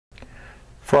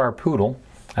For our poodle,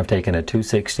 I've taken a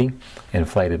 260,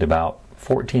 inflated about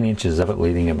 14 inches of it,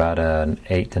 leaving about an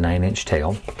 8 to 9 inch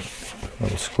tail. A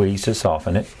little squeeze to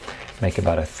soften it. Make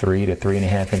about a 3 to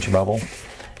 3.5 inch bubble.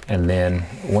 And then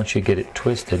once you get it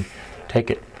twisted, take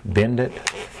it, bend it,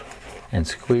 and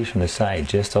squeeze from the side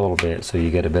just a little bit so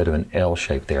you get a bit of an L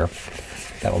shape there.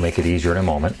 That will make it easier in a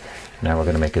moment. Now we're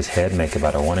going to make his head, make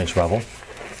about a 1 inch bubble.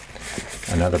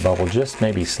 Another bubble just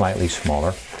maybe slightly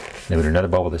smaller. Then we do another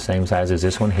bubble the same size as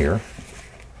this one here.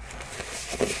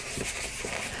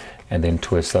 And then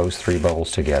twist those 3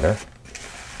 bubbles together.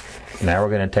 Now we're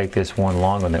going to take this one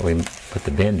long one that we put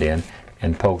the bend in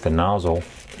and poke the nozzle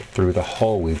through the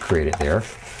hole we've created there.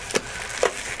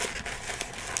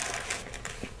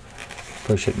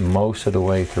 Push it most of the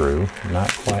way through,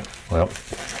 not quite, well,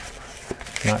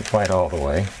 not quite all the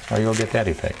way, or you'll get that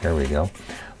effect. There we go.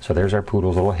 So there's our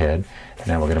poodle's little head.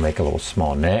 Now we're going to make a little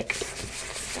small neck.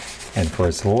 And for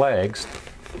his legs,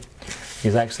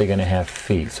 he's actually going to have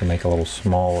feet, so make a little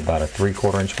small, about a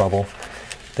 3/4 inch bubble.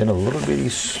 Then a little bitty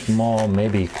small,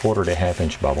 maybe 1/4 to 1/2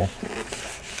 inch bubble.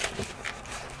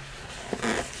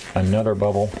 Another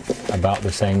bubble about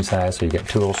the same size, so you get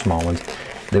 2 little small ones.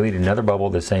 Then we need another bubble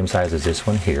the same size as this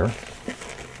one here.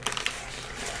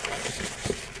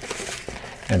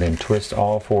 And then twist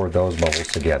all 4 of those bubbles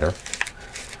together.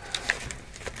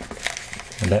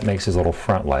 And that makes his little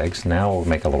front legs. Now we'll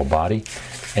make a little body.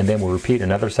 And then we'll repeat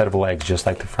another set of legs just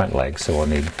like the front legs. So we'll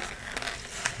need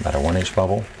about a 1 inch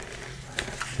bubble,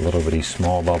 a little bitty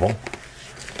small bubble,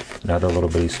 another little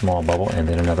bitty small bubble, and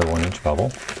then another 1 inch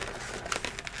bubble.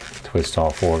 Twist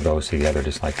all 4 of those together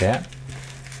just like that.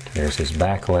 There's his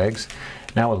back legs.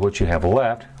 Now with what you have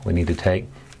left, we need to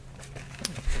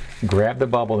grab the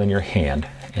bubble in your hand,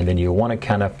 and then you want to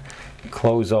kind of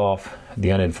close off the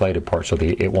uninflated part so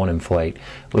that it won't inflate.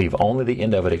 Leave only the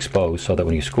end of it exposed so that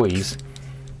when you squeeze,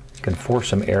 you can force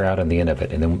some air out on the end of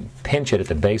it, and then pinch it at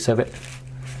the base of it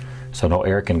so no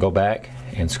air can go back,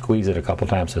 and squeeze it a couple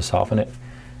times to soften it,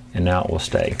 and now it will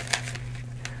stay.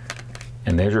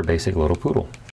 And there's your basic little poodle.